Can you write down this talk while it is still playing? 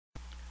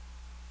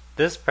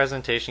This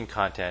presentation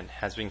content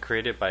has been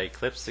created by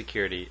Eclipse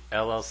Security,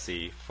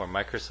 LLC for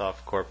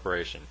Microsoft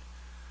Corporation.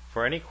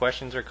 For any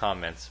questions or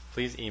comments,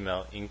 please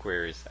email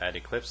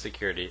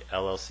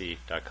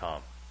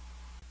inquiries@eclipsesecuриtyllc.com.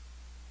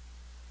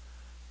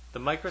 The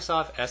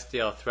Microsoft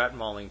SDL Threat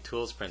Modeling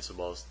Tools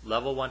Principles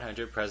Level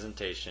 100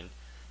 presentation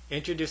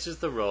introduces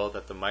the role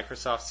that the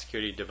Microsoft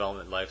Security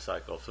Development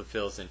Lifecycle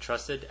fulfills in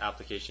trusted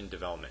application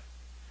development.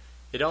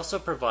 It also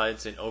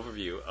provides an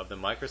overview of the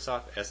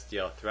Microsoft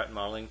SDL Threat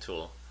Modeling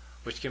tool,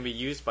 which can be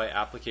used by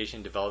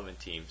application development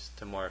teams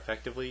to more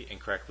effectively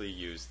and correctly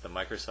use the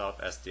Microsoft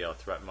SDL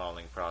threat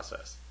modeling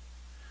process.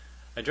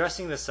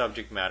 Addressing this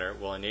subject matter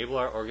will enable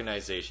our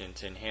organization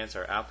to enhance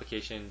our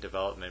application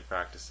development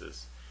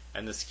practices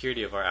and the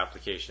security of our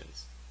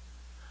applications.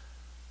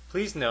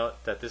 Please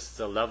note that this is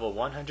a Level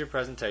 100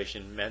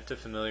 presentation meant to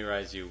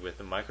familiarize you with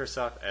the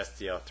Microsoft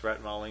SDL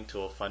Threat Modeling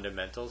Tool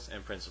fundamentals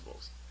and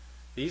principles.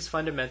 These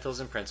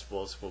fundamentals and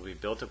principles will be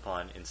built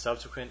upon in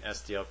subsequent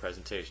SDL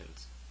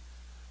presentations.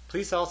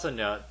 Please also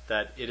note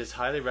that it is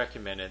highly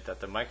recommended that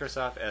the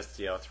Microsoft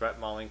SDL Threat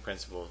Modeling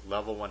Principles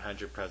Level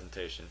 100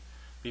 presentation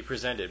be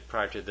presented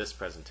prior to this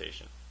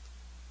presentation.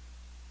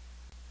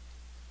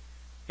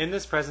 In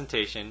this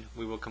presentation,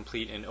 we will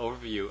complete an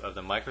overview of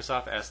the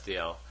Microsoft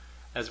SDL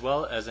as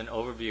well as an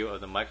overview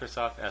of the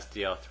Microsoft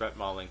SDL Threat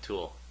Modeling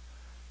tool.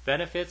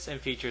 Benefits and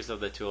features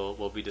of the tool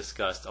will be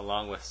discussed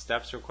along with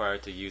steps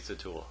required to use the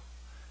tool.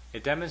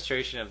 A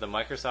demonstration of the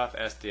Microsoft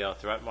SDL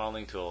Threat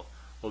Modeling tool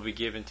will be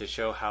given to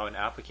show how an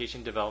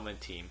application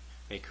development team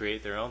may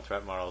create their own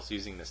threat models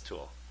using this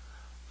tool.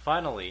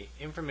 Finally,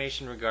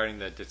 information regarding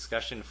the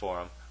discussion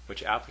forum,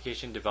 which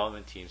application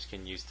development teams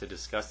can use to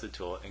discuss the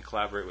tool and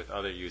collaborate with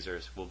other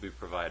users, will be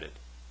provided.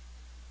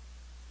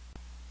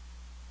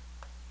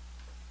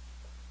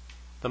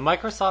 The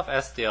Microsoft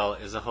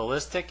SDL is a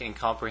holistic and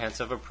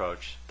comprehensive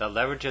approach that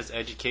leverages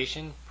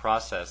education,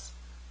 process,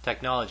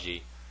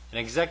 technology, and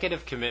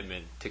executive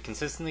commitment to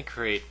consistently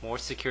create more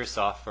secure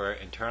software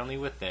internally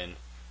within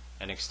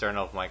and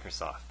external of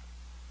Microsoft.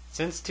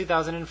 Since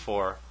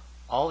 2004,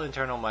 all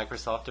internal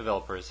Microsoft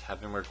developers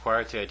have been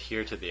required to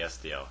adhere to the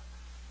SDL,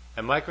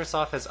 and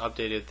Microsoft has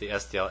updated the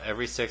SDL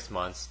every 6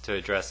 months to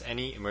address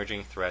any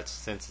emerging threats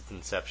since its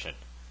inception.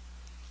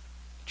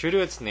 True to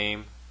its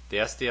name, the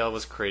SDL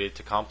was created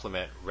to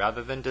complement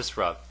rather than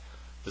disrupt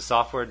the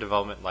software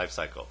development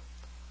lifecycle.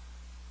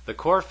 The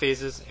core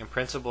phases and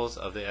principles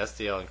of the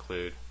SDL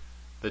include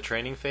the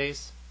training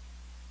phase,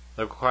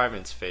 the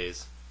requirements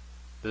phase,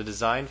 the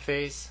design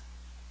phase,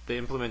 the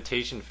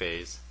implementation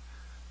phase,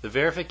 the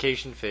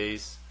verification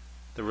phase,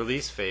 the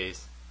release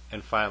phase,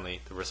 and finally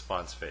the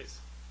response phase.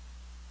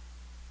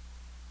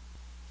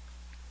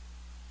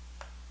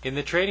 In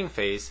the training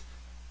phase,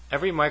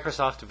 every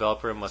Microsoft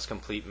developer must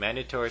complete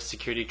mandatory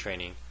security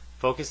training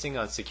focusing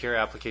on secure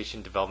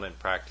application development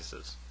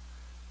practices.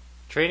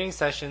 Training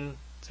sessions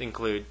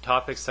include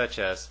topics such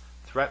as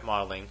threat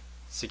modeling,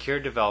 secure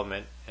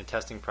development and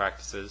testing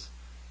practices,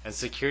 and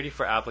security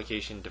for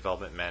application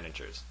development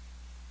managers.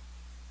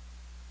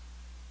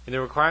 In the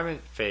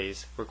requirement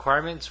phase,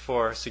 requirements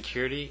for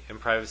security and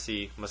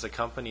privacy must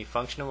accompany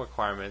functional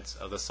requirements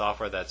of the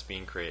software that's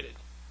being created.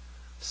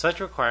 Such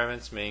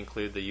requirements may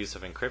include the use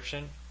of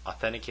encryption,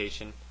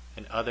 authentication,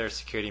 and other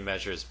security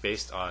measures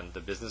based on the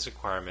business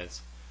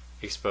requirements,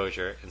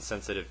 exposure, and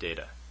sensitive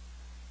data.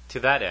 To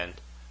that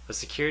end, a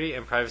security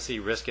and privacy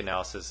risk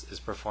analysis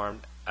is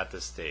performed at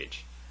this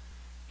stage.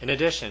 In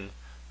addition,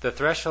 the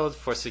threshold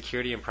for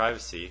security and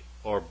privacy,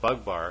 or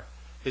bug bar,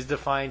 is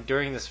defined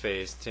during this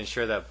phase to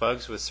ensure that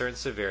bugs with certain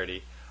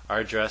severity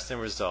are addressed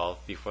and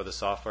resolved before the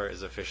software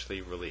is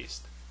officially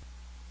released.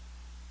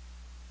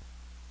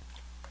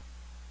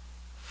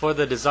 For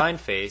the design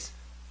phase,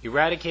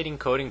 eradicating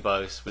coding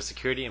bugs with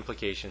security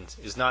implications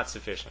is not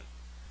sufficient.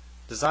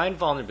 Design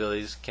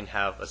vulnerabilities can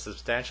have a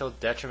substantial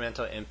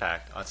detrimental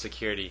impact on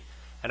security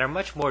and are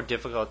much more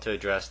difficult to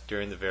address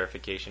during the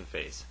verification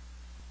phase.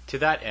 To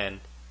that end,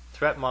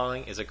 threat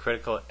modeling is a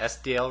critical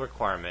SDL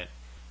requirement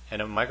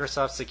and a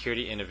Microsoft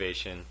security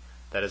innovation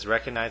that is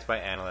recognized by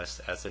analysts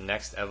as the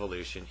next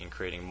evolution in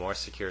creating more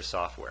secure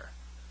software.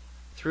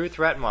 Through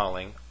threat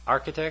modeling,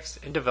 architects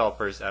and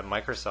developers at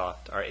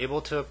Microsoft are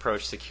able to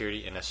approach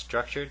security in a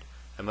structured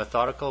and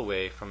methodical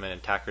way from an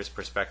attacker's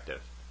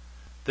perspective.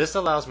 This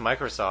allows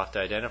Microsoft to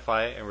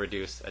identify and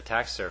reduce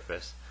attack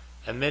surface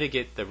and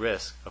mitigate the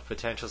risk of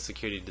potential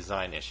security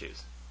design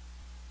issues.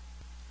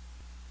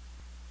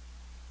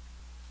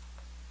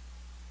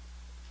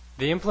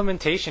 The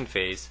implementation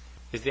phase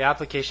is the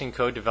application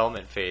code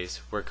development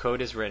phase where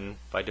code is written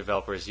by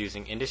developers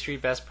using industry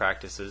best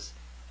practices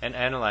and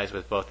analyzed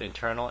with both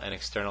internal and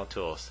external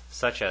tools,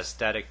 such as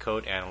static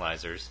code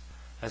analyzers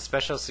and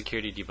special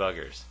security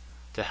debuggers,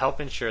 to help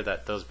ensure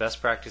that those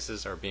best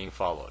practices are being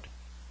followed.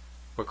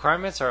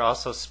 Requirements are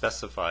also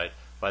specified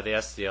by the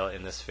SDL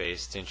in this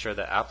phase to ensure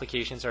that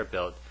applications are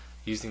built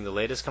using the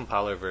latest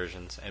compiler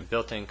versions and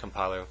built-in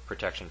compiler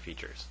protection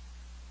features.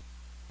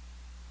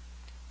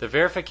 The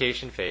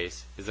verification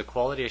phase is the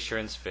quality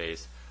assurance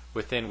phase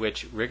within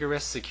which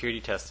rigorous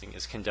security testing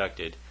is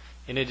conducted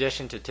in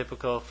addition to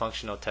typical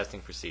functional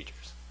testing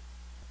procedures.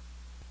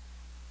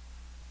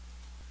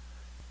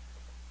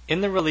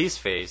 In the release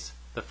phase,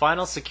 the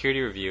final security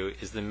review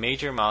is the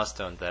major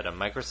milestone that a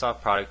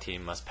Microsoft product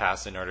team must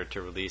pass in order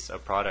to release a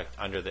product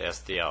under the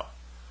SDL.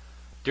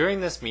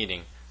 During this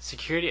meeting,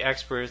 security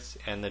experts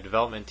and the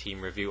development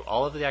team review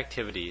all of the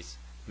activities,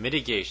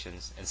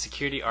 mitigations, and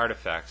security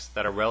artifacts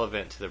that are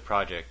relevant to the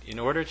project in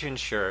order to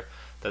ensure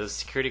that the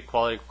security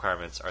quality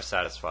requirements are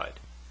satisfied.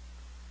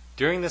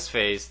 During this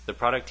phase, the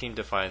product team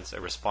defines a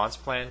response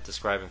plan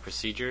describing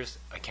procedures,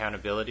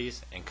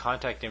 accountabilities, and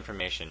contact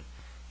information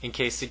in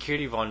case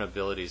security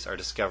vulnerabilities are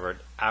discovered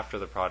after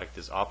the product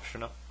is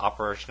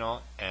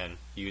operational and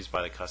used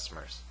by the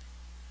customers.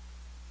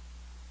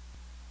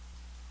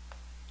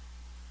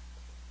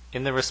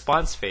 In the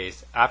response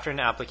phase, after an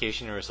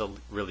application is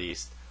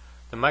released,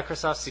 the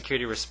Microsoft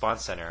Security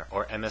Response Center,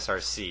 or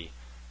MSRC,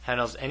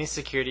 handles any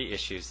security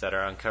issues that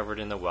are uncovered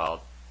in the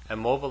wild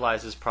and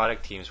mobilizes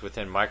product teams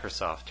within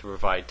Microsoft to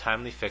provide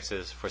timely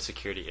fixes for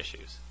security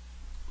issues.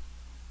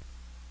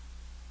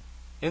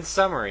 In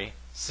summary,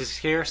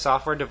 secure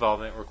software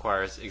development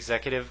requires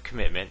executive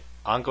commitment,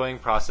 ongoing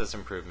process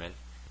improvement,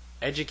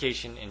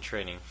 education and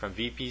training from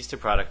VPs to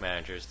product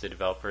managers to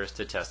developers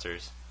to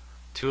testers,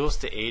 tools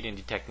to aid in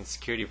detecting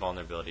security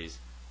vulnerabilities,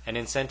 and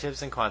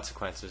incentives and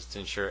consequences to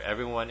ensure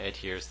everyone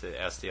adheres to the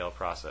SDL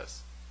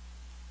process.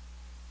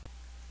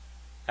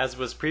 As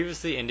was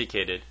previously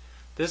indicated,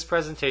 this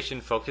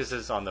presentation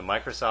focuses on the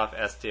Microsoft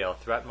SDL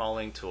threat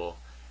modeling tool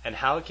and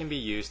how it can be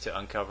used to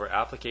uncover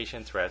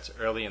application threats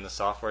early in the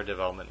software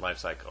development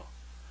lifecycle.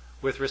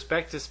 With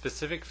respect to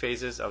specific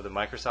phases of the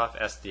Microsoft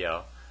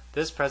SDL,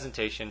 this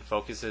presentation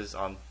focuses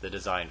on the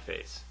design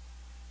phase.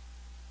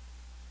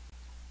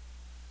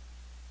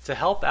 To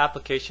help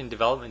application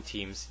development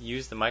teams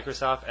use the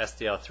Microsoft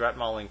SDL threat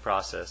modeling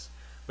process,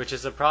 which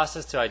is a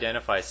process to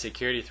identify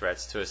security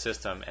threats to a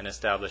system and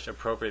establish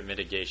appropriate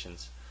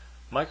mitigations,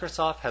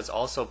 Microsoft has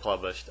also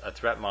published a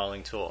threat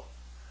modeling tool.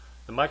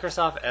 The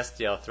Microsoft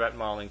SDL threat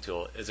modeling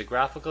tool is a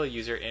graphical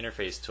user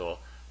interface tool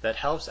that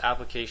helps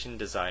application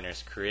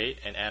designers create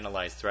and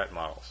analyze threat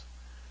models.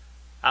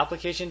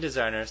 Application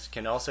designers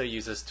can also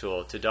use this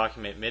tool to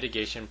document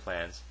mitigation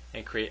plans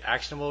and create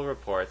actionable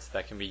reports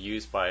that can be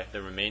used by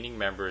the remaining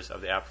members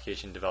of the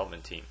application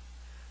development team.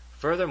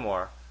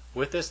 Furthermore,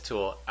 with this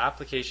tool,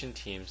 application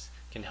teams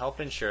can help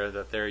ensure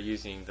that they are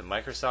using the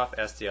Microsoft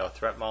SDL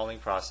threat modeling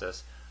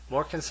process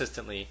more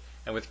consistently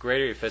and with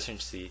greater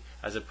efficiency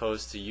as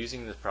opposed to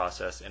using the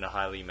process in a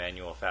highly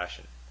manual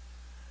fashion.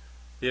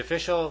 The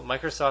official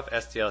Microsoft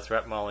SDL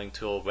threat modeling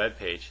tool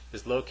webpage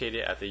is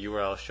located at the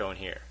URL shown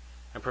here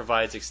and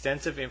provides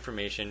extensive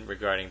information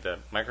regarding the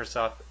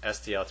Microsoft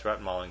SDL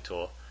threat modeling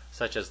tool,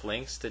 such as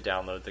links to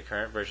download the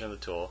current version of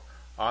the tool,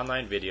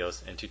 online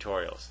videos, and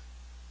tutorials.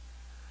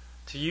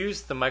 To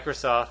use the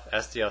Microsoft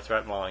SDL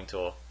threat modeling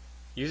tool,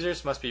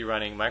 users must be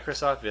running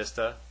Microsoft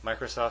Vista,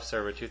 Microsoft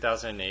Server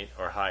 2008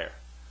 or higher.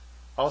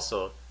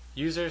 Also,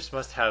 users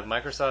must have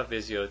Microsoft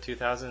Visio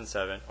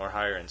 2007 or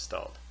higher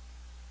installed.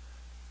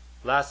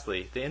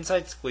 Lastly, the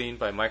insights gleaned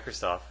by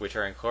Microsoft which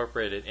are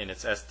incorporated in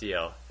its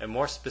SDL, and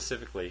more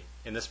specifically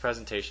in this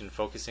presentation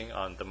focusing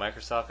on the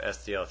Microsoft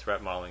SDL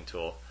threat modeling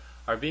tool,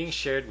 are being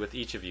shared with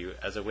each of you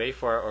as a way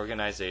for our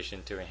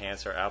organization to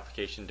enhance our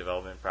application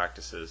development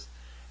practices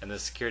and the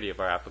security of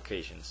our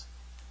applications.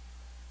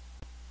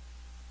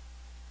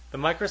 The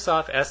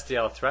Microsoft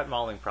SDL threat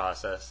modeling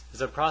process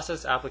is a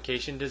process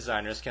application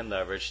designers can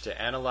leverage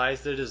to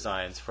analyze their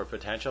designs for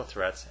potential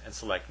threats and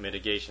select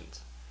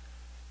mitigations.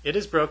 It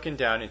is broken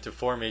down into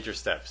 4 major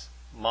steps: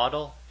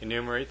 model,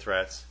 enumerate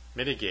threats,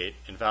 mitigate,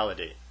 and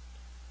validate.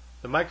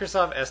 The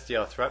Microsoft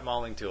SDL threat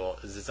modeling tool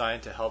is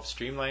designed to help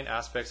streamline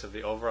aspects of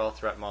the overall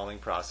threat modeling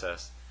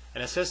process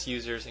and assist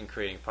users in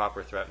creating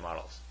proper threat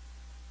models.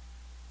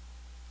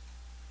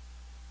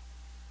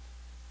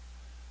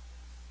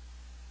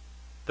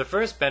 The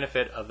first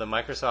benefit of the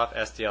Microsoft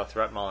SDL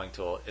threat modeling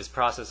tool is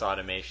process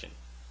automation.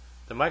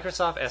 The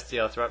Microsoft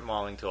SDL threat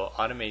modeling tool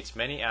automates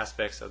many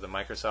aspects of the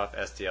Microsoft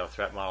SDL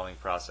threat modeling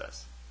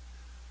process.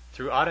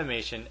 Through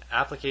automation,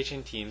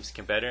 application teams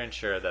can better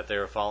ensure that they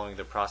are following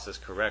the process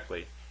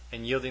correctly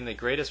and yielding the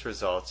greatest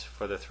results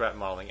for the threat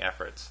modeling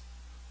efforts.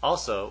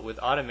 Also, with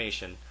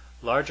automation,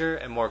 larger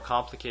and more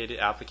complicated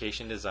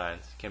application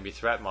designs can be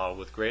threat modeled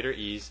with greater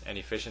ease and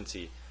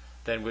efficiency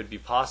than would be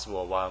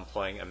possible while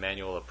employing a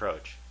manual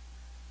approach.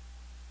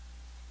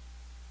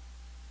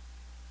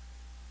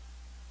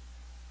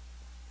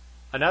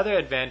 Another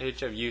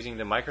advantage of using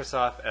the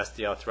Microsoft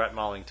SDL threat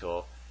modeling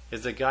tool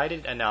is the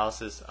guided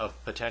analysis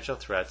of potential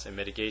threats and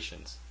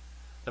mitigations.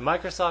 The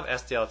Microsoft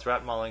SDL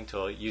threat modeling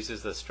tool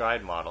uses the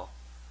STRIDE model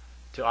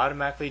to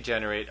automatically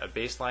generate a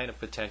baseline of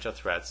potential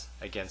threats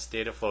against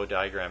data flow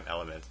diagram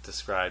elements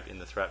described in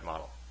the threat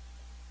model.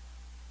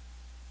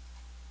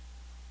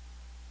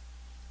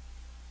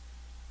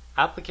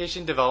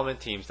 Application development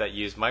teams that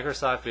use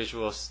Microsoft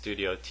Visual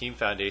Studio Team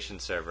Foundation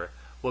Server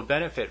will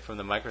benefit from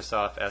the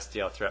Microsoft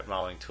SDL threat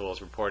modeling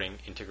tool's reporting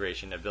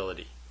integration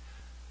ability.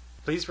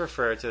 Please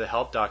refer to the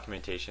help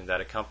documentation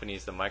that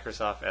accompanies the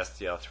Microsoft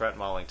SDL Threat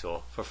Modeling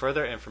tool for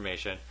further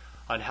information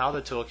on how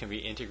the tool can be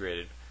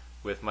integrated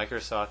with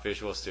Microsoft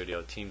Visual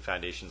Studio Team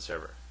Foundation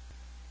Server.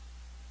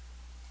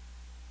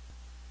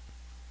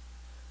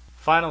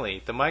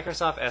 Finally, the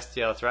Microsoft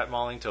SDL Threat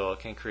Modeling tool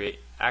can create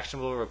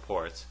actionable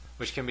reports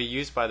which can be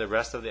used by the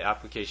rest of the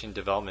application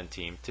development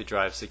team to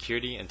drive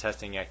security and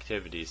testing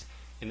activities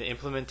in the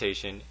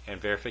implementation and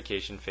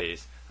verification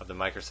phase of the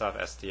Microsoft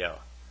SDL.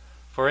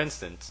 For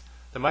instance,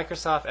 the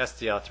Microsoft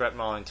SDL Threat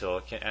Modeling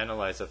tool can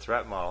analyze a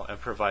threat model and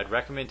provide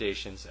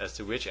recommendations as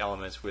to which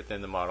elements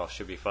within the model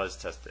should be fuzz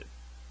tested.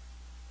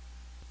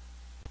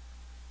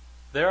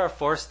 There are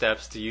 4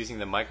 steps to using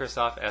the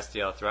Microsoft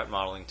SDL Threat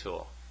Modeling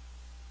tool.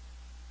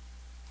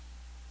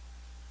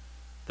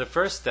 The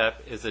first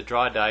step is the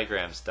Draw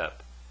Diagram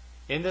step.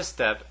 In this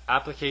step,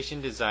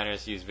 application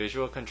designers use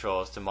visual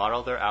controls to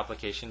model their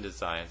application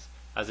designs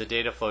as a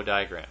data flow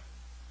diagram.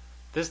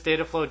 This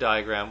data flow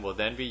diagram will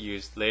then be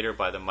used later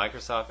by the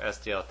Microsoft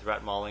SDL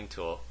Threat Modeling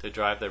tool to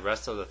drive the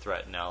rest of the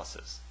threat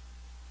analysis.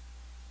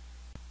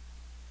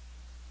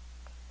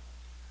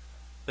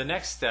 The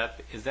next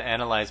step is the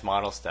Analyze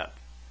Model step.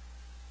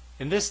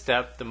 In this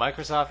step, the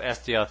Microsoft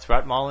SDL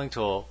Threat Modeling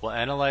tool will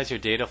analyze your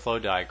data flow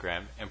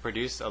diagram and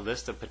produce a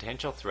list of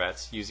potential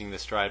threats using the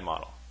STRIDE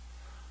model.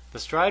 The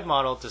STRIDE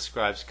model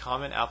describes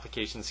common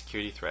application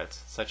security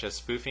threats such as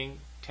spoofing,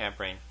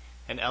 tampering,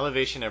 and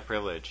elevation of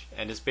privilege,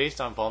 and is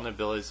based on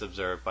vulnerabilities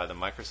observed by the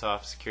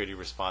Microsoft Security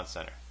Response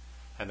Center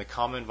and the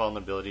Common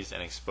Vulnerabilities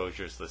and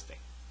Exposures listing.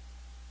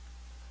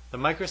 The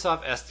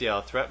Microsoft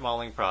SDL Threat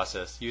Modeling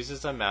process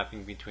uses a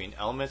mapping between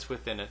elements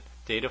within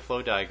data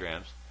flow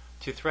diagrams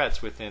to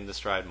threats within the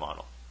STRIDE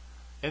model.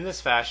 In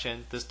this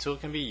fashion, this tool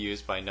can be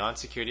used by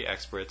non-security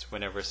experts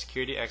whenever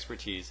security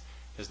expertise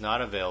is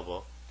not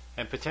available,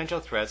 and potential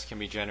threats can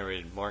be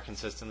generated more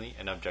consistently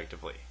and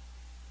objectively.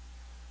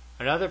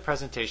 Another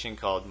presentation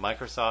called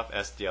Microsoft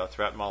SDL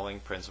Threat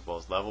Modeling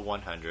Principles Level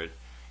 100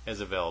 is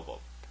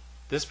available.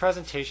 This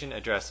presentation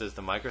addresses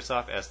the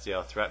Microsoft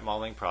SDL Threat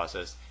Modeling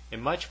process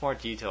in much more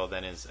detail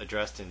than is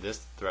addressed in this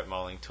Threat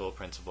Modeling Tool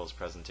Principles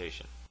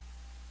presentation.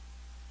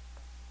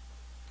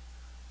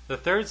 The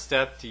third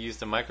step to use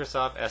the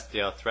Microsoft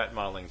SDL Threat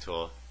Modeling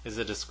tool is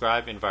the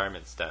Describe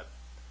Environment step.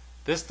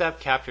 This step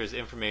captures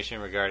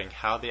information regarding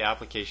how the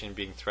application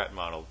being threat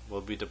modeled will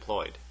be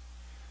deployed.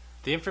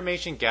 The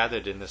information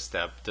gathered in this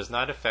step does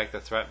not affect the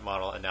threat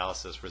model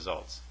analysis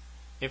results.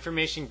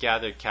 Information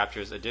gathered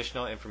captures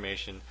additional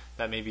information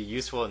that may be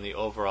useful in the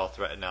overall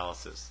threat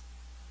analysis.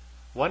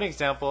 One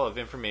example of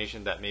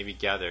information that may be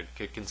gathered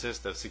could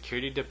consist of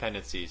security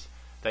dependencies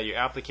that your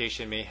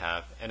application may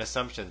have and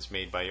assumptions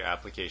made by your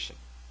application.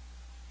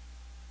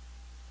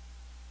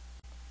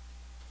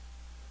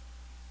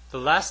 The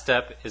last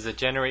step is the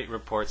Generate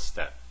Reports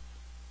step.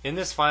 In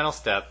this final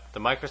step, the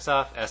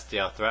Microsoft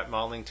SDL Threat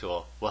Modeling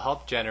tool will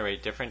help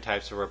generate different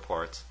types of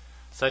reports,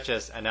 such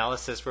as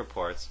analysis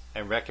reports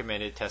and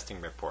recommended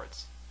testing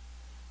reports.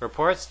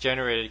 Reports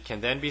generated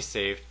can then be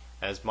saved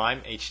as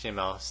MIME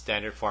HTML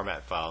standard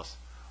format files,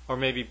 or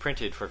may be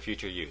printed for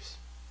future use.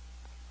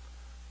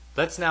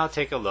 Let's now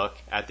take a look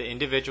at the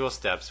individual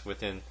steps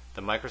within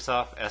the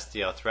Microsoft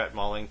SDL Threat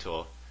Modeling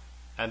tool,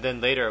 and then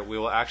later we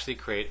will actually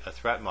create a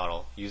threat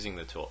model using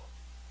the tool.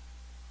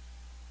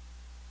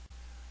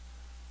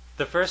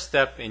 The first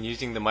step in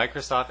using the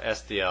Microsoft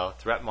SDL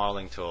Threat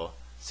Modeling tool,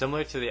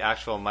 similar to the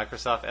actual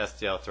Microsoft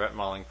SDL Threat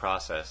Modeling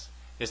process,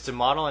 is to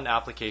model an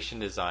application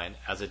design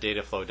as a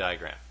data flow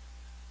diagram.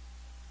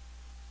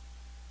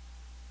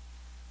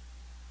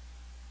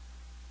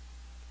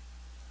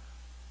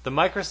 The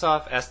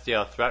Microsoft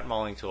SDL Threat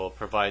Modeling tool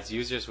provides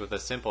users with a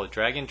simple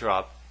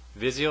drag-and-drop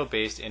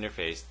Visio-based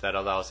interface that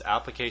allows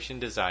application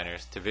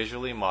designers to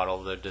visually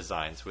model their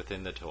designs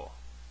within the tool.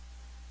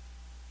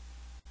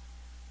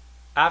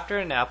 After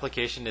an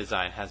application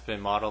design has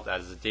been modeled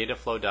as a data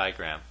flow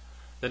diagram,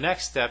 the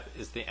next step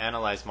is the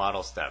Analyze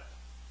Model step.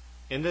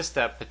 In this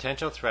step,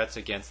 potential threats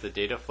against the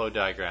data flow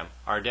diagram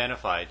are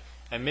identified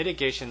and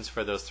mitigations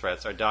for those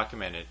threats are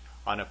documented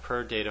on a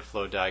per data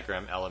flow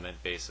diagram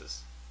element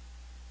basis.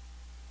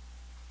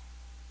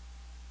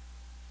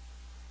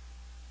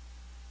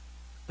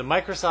 The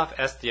Microsoft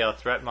SDL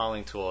Threat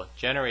Modeling tool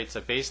generates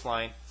a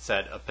baseline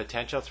set of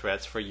potential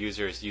threats for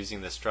users using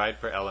the STRIDE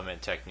per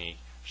element technique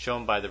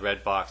shown by the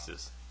red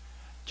boxes.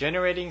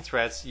 Generating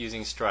threats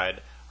using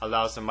STRIDE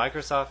allows the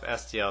Microsoft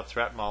SDL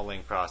Threat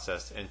Modeling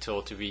process and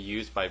tool to be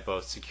used by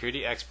both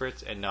security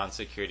experts and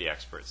non-security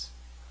experts.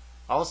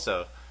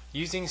 Also,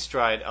 using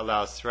STRIDE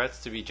allows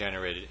threats to be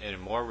generated in a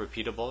more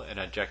repeatable and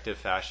objective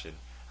fashion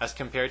as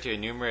compared to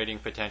enumerating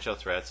potential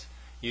threats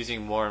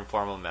using more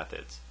informal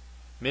methods.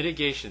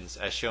 Mitigations,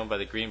 as shown by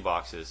the green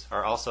boxes,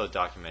 are also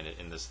documented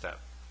in this step.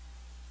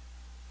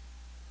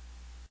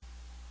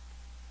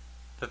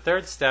 The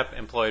third step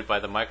employed by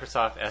the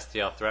Microsoft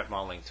SDL Threat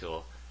Modeling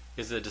tool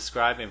is the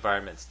Describe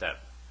Environment step.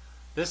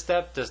 This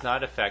step does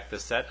not affect the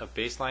set of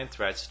baseline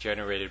threats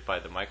generated by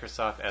the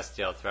Microsoft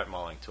SDL Threat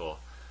Modeling tool,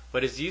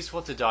 but is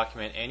useful to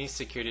document any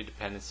security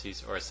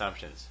dependencies or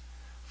assumptions.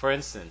 For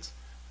instance,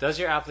 Does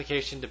your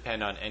application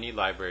depend on any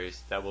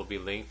libraries that will be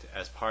linked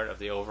as part of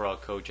the overall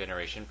code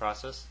generation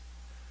process?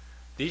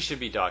 These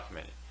should be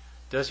documented.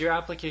 Does your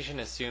application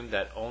assume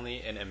that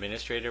only an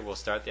administrator will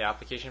start the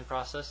application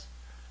process?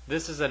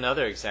 This is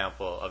another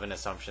example of an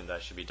assumption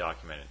that should be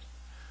documented.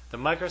 The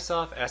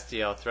Microsoft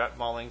SDL Threat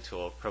Modeling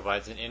tool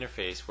provides an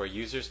interface where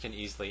users can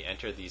easily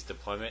enter these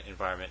deployment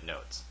environment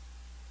notes.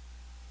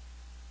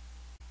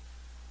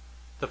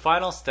 The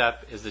final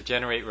step is the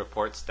Generate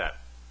Report step.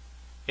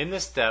 In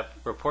this step,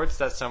 reports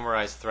that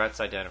summarize threats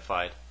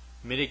identified,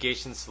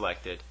 mitigations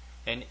selected,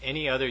 and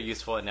any other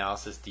useful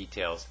analysis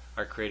details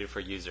are created for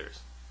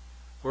users.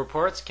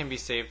 Reports can be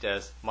saved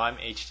as MIME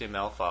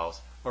HTML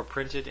files or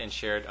printed and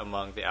shared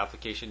among the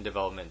application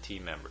development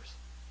team members.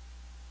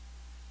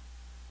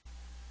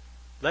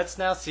 Let's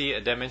now see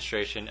a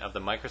demonstration of the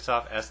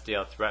Microsoft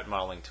SDL Threat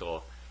Modeling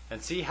tool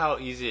and see how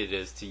easy it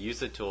is to use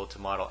the tool to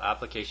model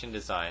application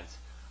designs,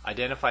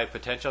 identify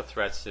potential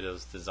threats to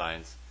those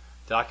designs,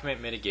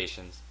 document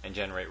mitigations, and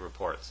generate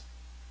reports.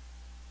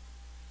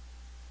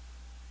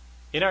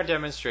 In our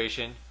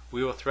demonstration,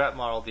 we will threat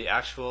model the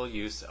actual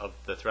use of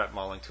the threat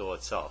modeling tool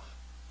itself.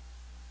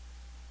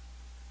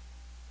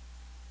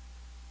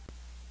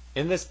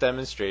 In this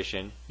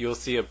demonstration, you will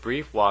see a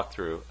brief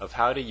walkthrough of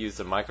how to use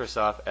the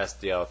Microsoft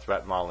SDL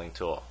Threat Modeling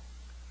tool.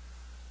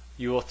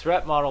 You will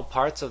threat model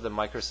parts of the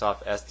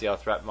Microsoft SDL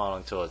Threat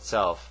Modeling tool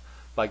itself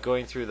by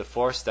going through the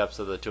 4 steps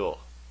of the tool.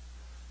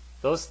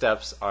 Those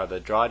steps are the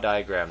Draw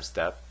Diagram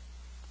step,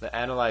 the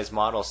Analyze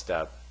Model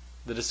step,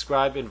 the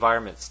Describe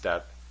Environment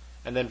step,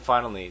 and then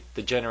finally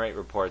the Generate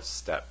Reports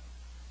step.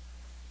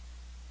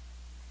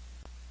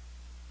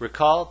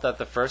 Recall that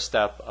the first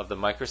step of the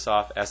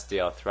Microsoft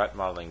SDL Threat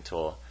Modeling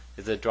tool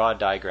is the Draw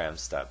Diagram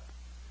step.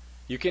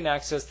 You can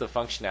access the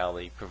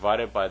functionality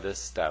provided by this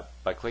step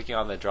by clicking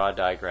on the Draw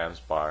Diagrams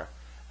bar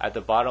at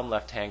the bottom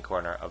left-hand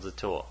corner of the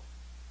tool.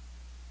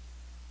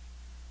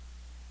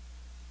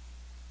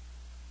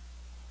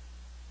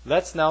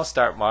 Let's now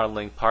start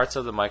modeling parts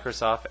of the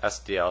Microsoft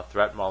SDL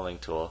Threat Modeling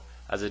tool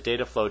as a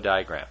data flow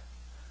diagram.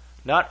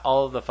 Not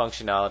all of the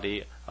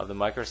functionality of the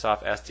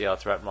Microsoft SDL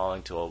Threat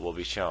Modeling tool will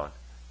be shown,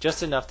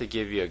 just enough to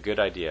give you a good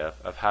idea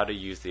of how to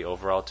use the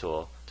overall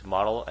tool to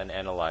model and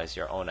analyze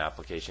your own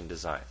application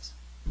designs.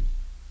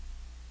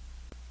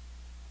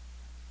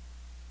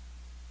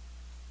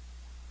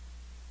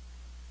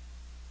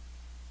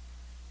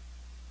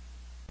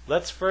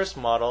 Let's first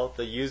model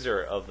the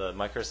user of the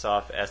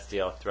Microsoft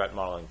SDL Threat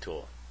Modeling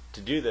tool.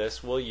 To do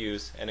this, we'll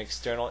use an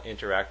external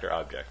interactor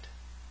object.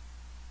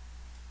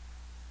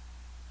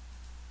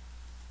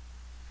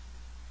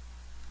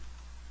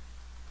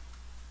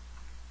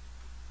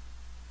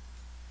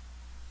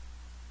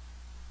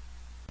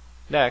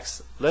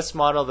 Next, let's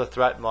model the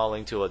threat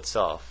modeling tool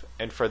itself,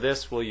 and for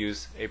this we'll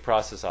use a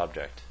process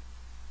object.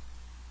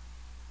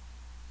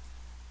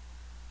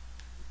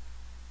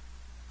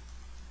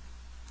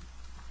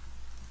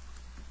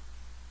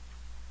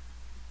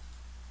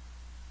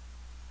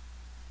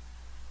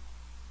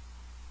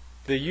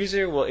 The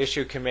user will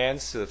issue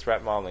commands to the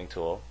threat modeling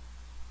tool,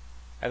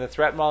 and the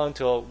threat modeling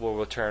tool will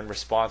return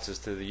responses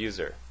to the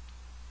user.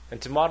 And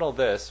to model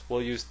this,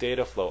 we'll use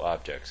data flow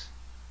objects.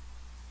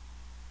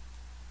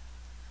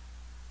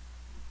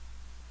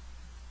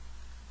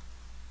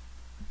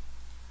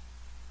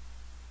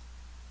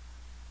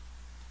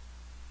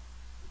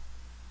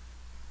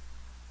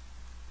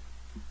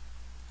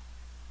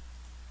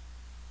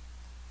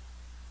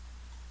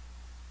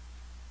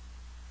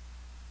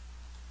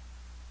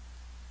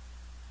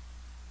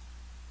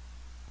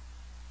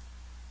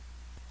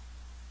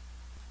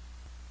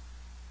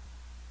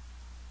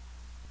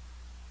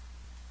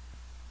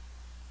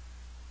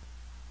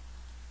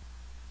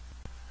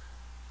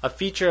 A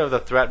feature of the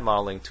threat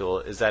modeling tool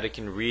is that it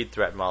can read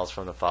threat models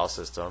from the file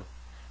system,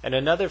 and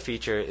another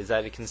feature is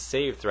that it can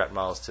save threat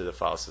models to the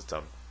file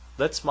system.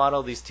 Let's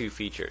model these two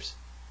features.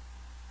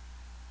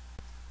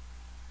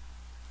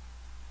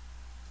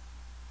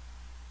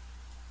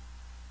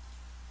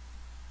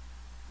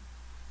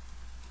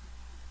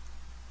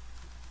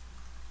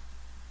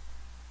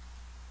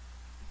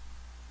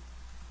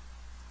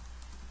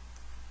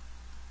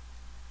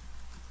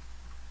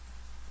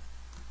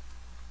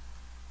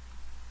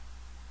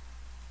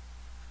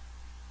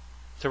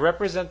 To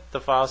represent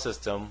the file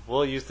system,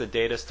 we'll use the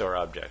data store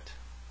object.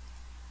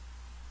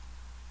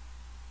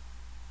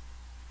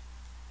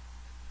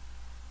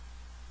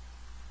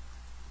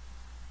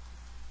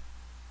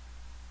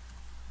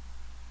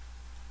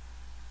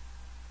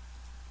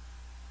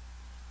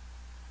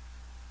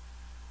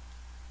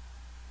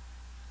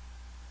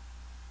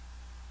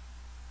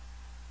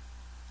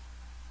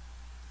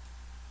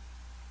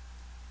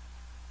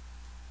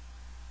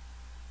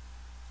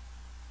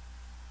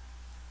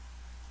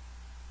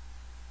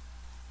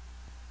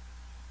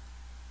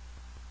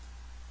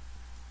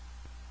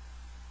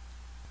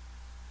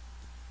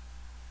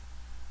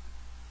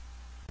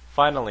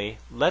 Finally,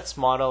 let's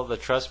model the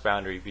trust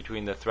boundary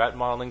between the threat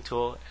modeling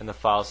tool and the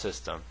file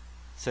system,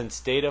 since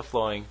data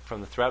flowing from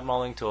the threat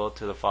modeling tool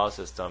to the file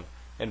system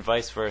and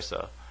vice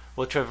versa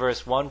will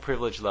traverse one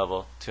privilege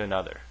level to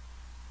another.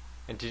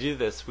 and to do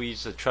this we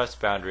use the trust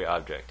boundary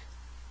object.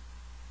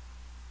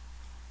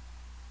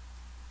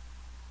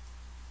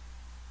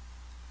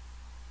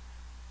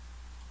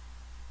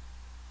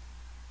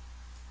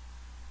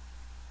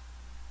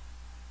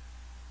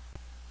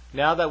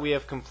 Now that we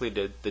have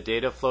completed the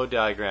data flow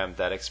diagram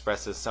that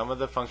expresses some of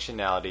the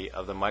functionality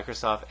of the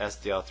Microsoft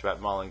SDL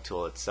threat modeling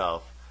tool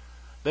itself,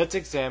 let's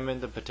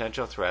examine the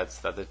potential threats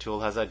that the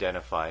tool has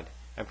identified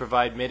and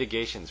provide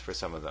mitigations for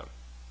some of them.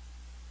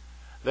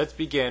 Let's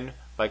begin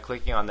by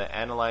clicking on the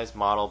Analyze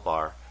Model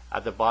bar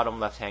at the bottom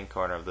left-hand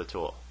corner of the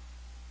tool.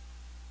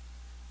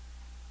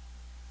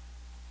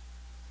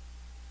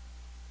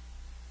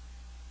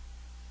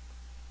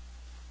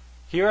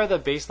 Here are the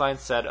baseline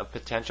set of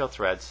potential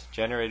threats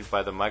generated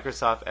by the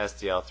Microsoft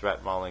SDL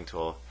threat modeling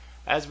tool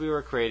as we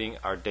were creating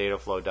our data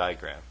flow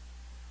diagram.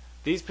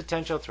 These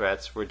potential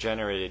threats were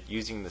generated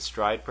using the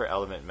stride per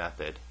element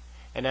method,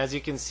 and as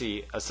you can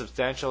see, a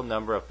substantial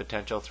number of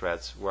potential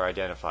threats were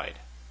identified.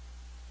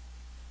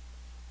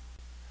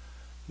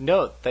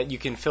 Note that you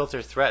can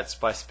filter threats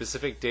by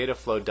specific data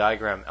flow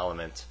diagram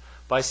elements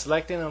by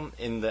selecting them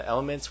in the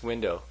Elements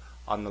window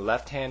on the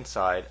left-hand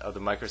side of the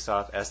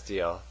Microsoft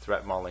SDL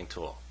threat modeling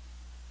tool.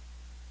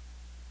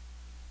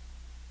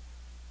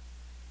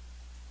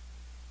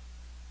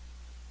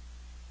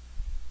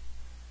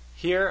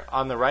 Here,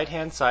 on the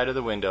right-hand side of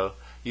the window,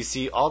 you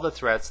see all the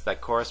threats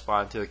that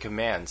correspond to the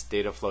command's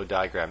data flow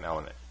diagram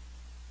element.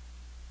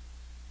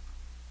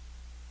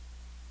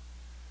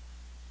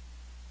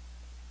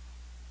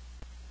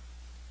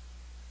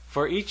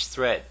 For each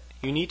threat,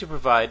 you need to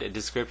provide a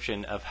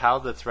description of how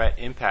the threat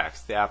impacts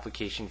the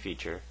application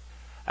feature,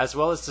 as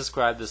well as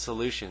describe the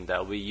solution that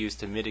will be used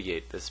to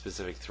mitigate the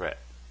specific threat.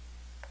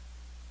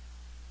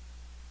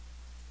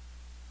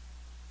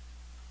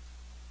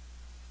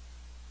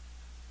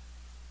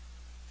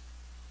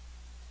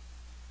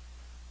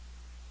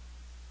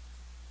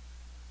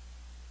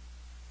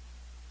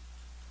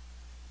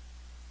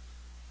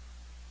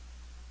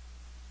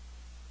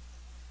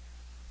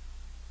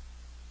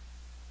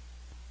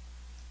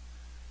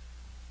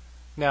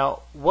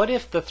 Now, what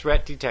if the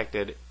threat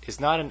detected is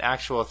not an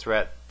actual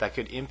threat that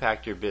could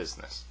impact your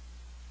business?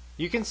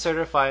 You can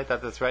certify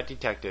that the threat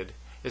detected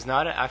is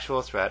not an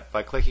actual threat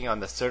by clicking on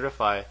the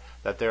Certify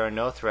that there are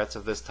no threats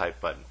of this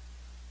type button.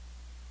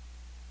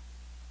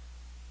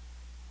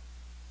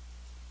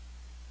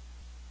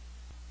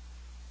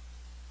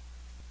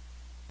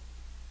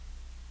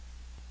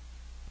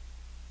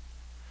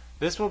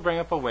 This will bring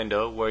up a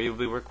window where you'll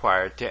be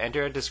required to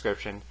enter a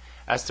description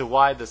as to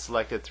why the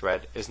selected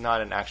threat is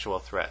not an actual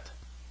threat.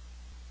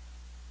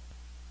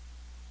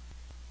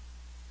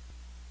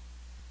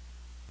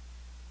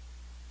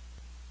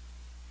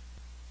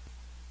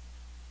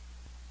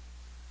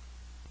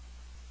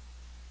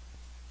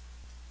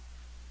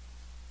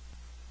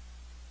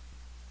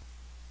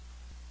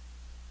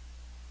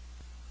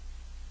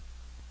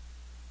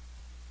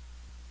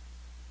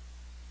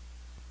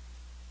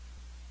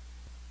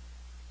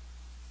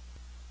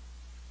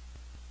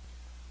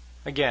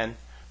 Again,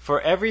 for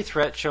every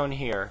threat shown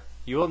here,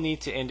 you will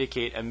need to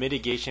indicate a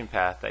mitigation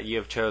path that you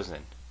have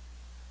chosen.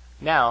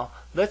 Now,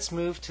 let's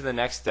move to the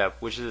next step,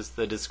 which is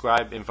the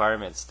Describe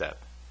Environment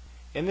step.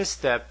 In this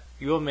step,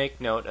 you will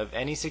make note of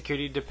any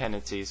security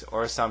dependencies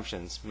or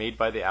assumptions made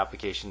by the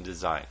application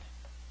design.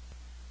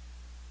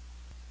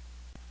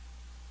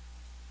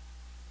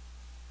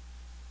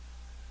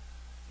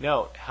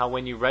 Note how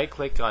when you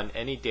right-click on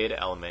any data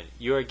element,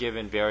 you are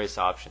given various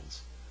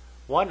options.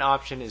 One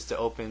option is to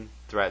open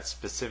threats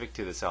specific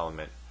to this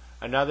element,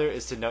 another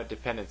is to note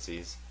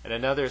dependencies, and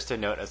another is to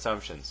note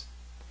assumptions.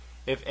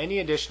 If any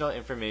additional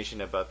information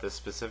about this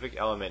specific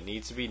element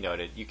needs to be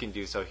noted, you can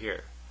do so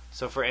here.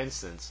 So for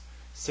instance,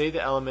 say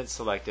the element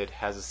selected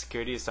has a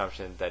security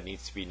assumption that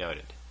needs to be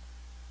noted.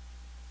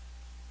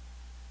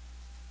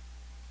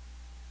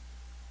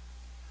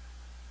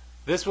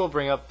 This will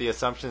bring up the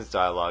Assumptions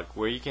dialog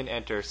where you can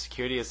enter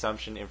security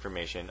assumption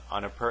information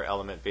on a per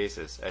element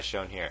basis as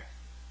shown here.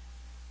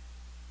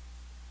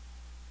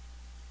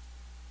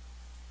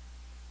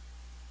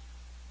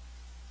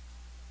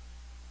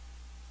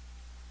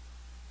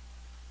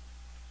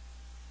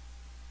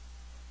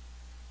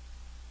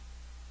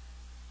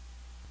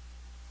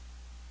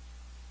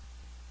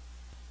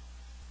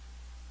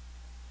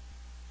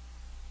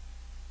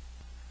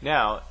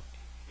 Now,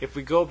 if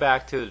we go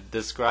back to the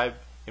Describe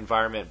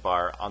Environment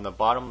bar on the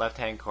bottom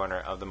left-hand corner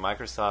of the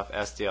Microsoft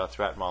SDL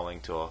Threat Modeling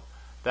tool,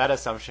 that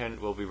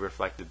assumption will be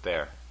reflected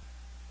there.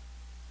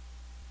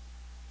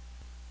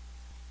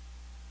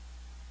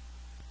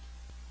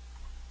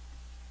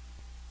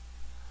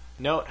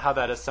 Note how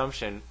that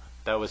assumption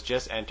that was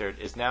just entered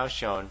is now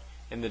shown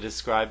in the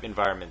Describe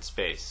Environment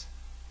space.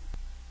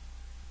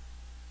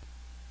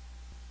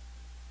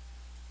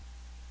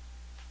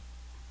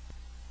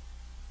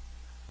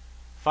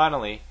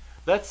 Finally,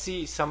 let's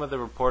see some of the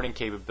reporting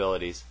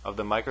capabilities of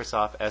the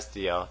Microsoft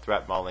SDL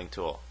Threat Modeling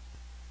tool.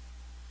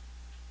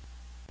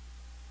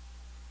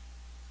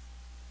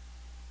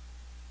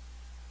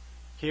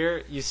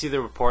 Here you see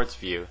the Reports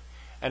view,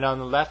 and on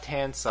the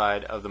left-hand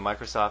side of the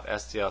Microsoft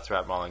SDL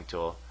Threat Modeling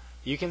tool,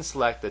 you can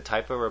select the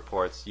type of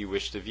reports you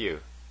wish to view.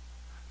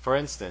 For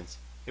instance,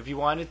 if you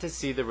wanted to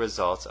see the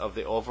results of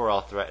the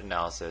overall threat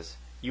analysis,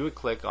 you would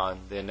click on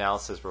the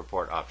Analysis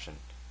Report option.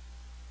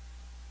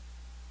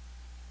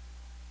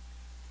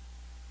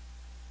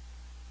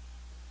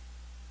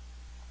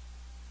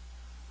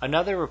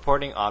 Another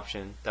reporting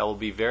option that will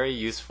be very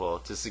useful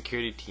to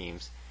security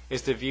teams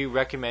is to view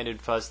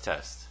recommended fuzz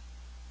tests.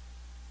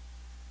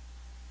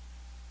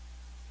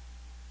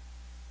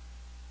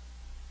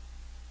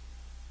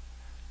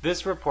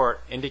 This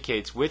report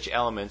indicates which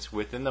elements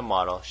within the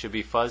model should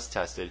be fuzz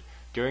tested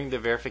during the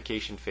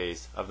verification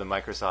phase of the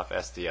Microsoft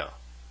SDL.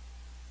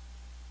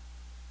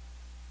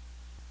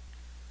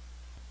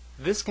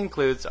 This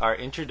concludes our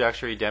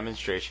introductory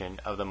demonstration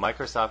of the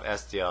Microsoft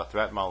SDL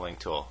Threat Modeling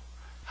tool.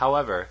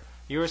 However,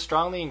 you are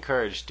strongly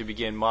encouraged to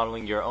begin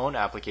modeling your own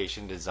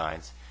application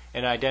designs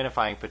and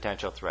identifying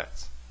potential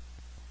threats.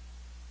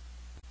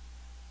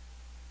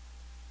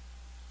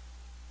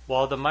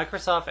 While the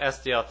Microsoft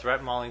SDL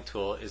Threat Modeling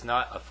tool is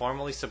not a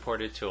formally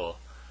supported tool,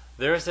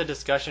 there is a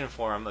discussion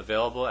forum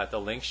available at the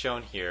link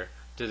shown here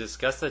to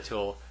discuss the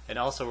tool and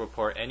also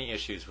report any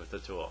issues with the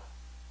tool.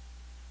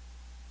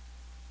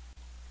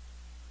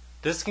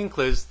 This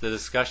concludes the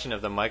discussion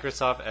of the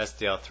Microsoft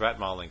SDL Threat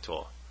Modeling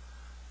tool.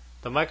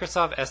 The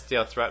Microsoft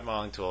SDL Threat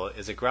Modeling tool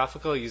is a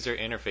graphical user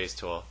interface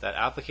tool that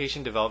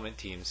application development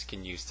teams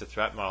can use to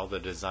threat model their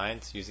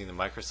designs using the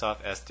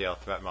Microsoft SDL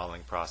Threat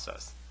Modeling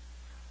process.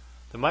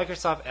 The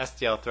Microsoft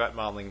SDL Threat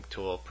Modeling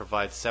tool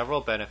provides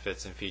several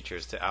benefits and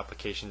features to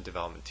application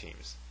development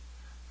teams.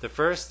 The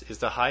first is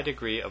the high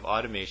degree of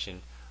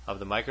automation of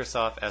the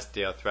Microsoft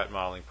SDL Threat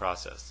Modeling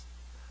process.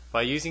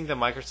 By using the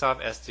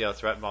Microsoft SDL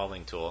Threat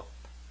Modeling tool,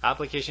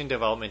 application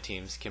development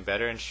teams can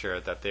better ensure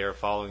that they are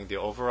following the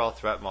overall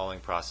threat modeling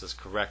process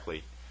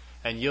correctly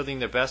and yielding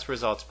the best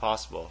results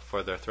possible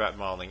for their threat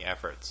modeling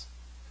efforts.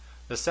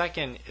 The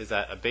second is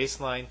that a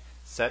baseline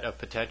set of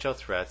potential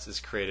threats is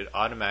created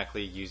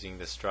automatically using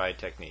the STRIDE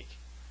technique.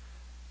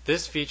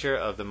 This feature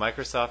of the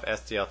Microsoft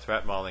SDL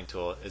Threat Modeling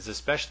tool is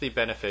especially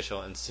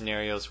beneficial in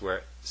scenarios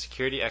where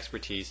security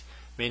expertise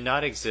may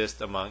not exist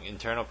among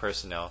internal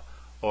personnel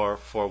or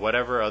for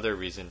whatever other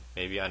reason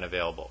may be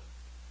unavailable.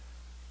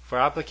 For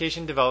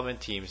application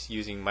development teams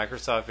using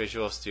Microsoft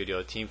Visual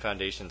Studio Team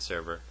Foundation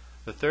Server,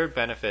 the third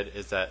benefit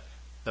is that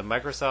the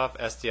Microsoft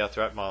SDL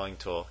Threat Modeling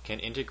tool can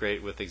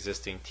integrate with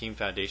existing Team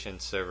Foundation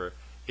Server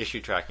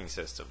issue tracking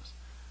systems.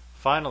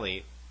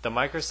 Finally, the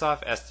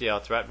Microsoft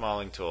SDL Threat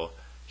Modeling tool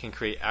can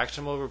create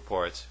actionable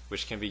reports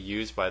which can be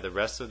used by the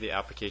rest of the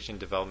application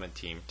development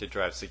team to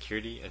drive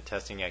security and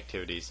testing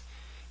activities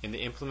in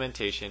the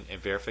implementation and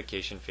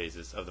verification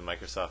phases of the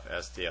Microsoft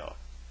SDL.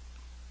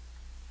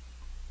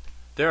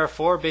 There are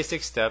 4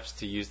 basic steps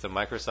to use the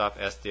Microsoft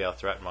SDL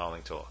Threat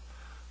Modeling tool.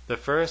 The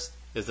first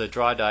is the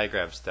Draw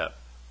Diagram step,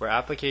 where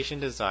application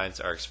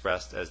designs are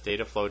expressed as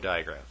data flow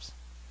diagrams.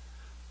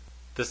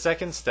 The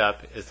second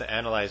step is the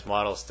Analyze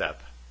Model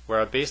step,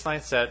 where a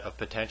baseline set of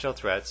potential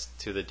threats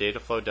to the data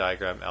flow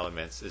diagram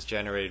elements is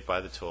generated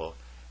by the tool,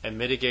 and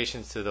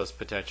mitigations to those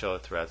potential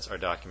threats are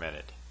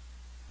documented.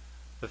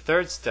 The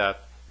third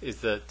step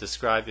is the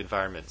Describe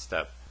Environment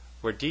step,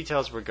 where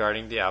details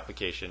regarding the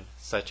application,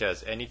 such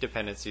as any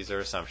dependencies or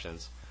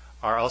assumptions,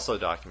 are also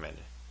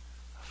documented.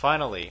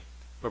 Finally,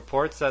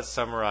 reports that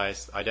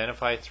summarize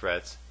identified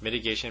threats,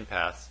 mitigation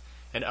paths,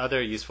 and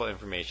other useful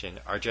information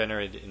are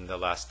generated in the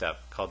last step,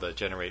 called the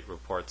Generate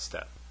Reports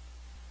step.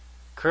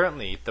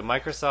 Currently, the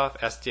Microsoft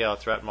SDL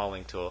Threat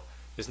Modeling tool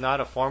is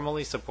not a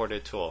formally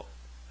supported tool.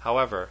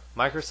 However,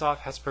 Microsoft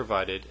has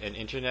provided an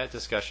internet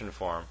discussion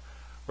forum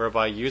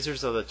whereby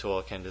users of the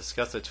tool can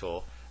discuss the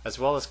tool as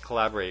well as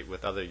collaborate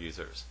with other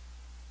users.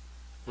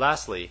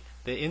 Lastly,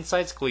 the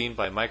insights gleaned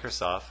by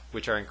Microsoft,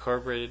 which are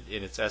incorporated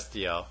in its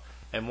SDL,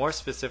 and more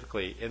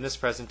specifically in this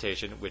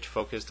presentation which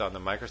focused on the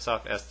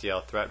Microsoft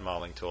SDL Threat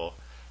Modeling tool,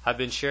 have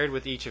been shared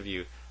with each of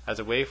you as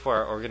a way for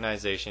our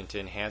organization to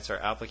enhance our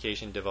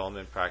application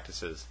development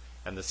practices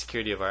and the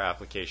security of our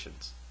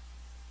applications.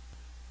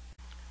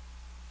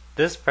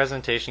 This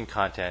presentation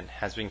content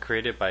has been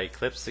created by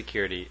Eclipse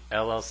Security,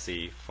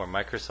 LLC for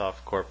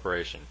Microsoft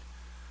Corporation.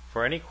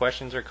 For any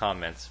questions or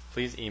comments,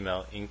 please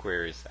email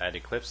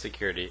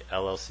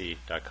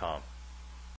inquiries@eclipsesecurityllc.com.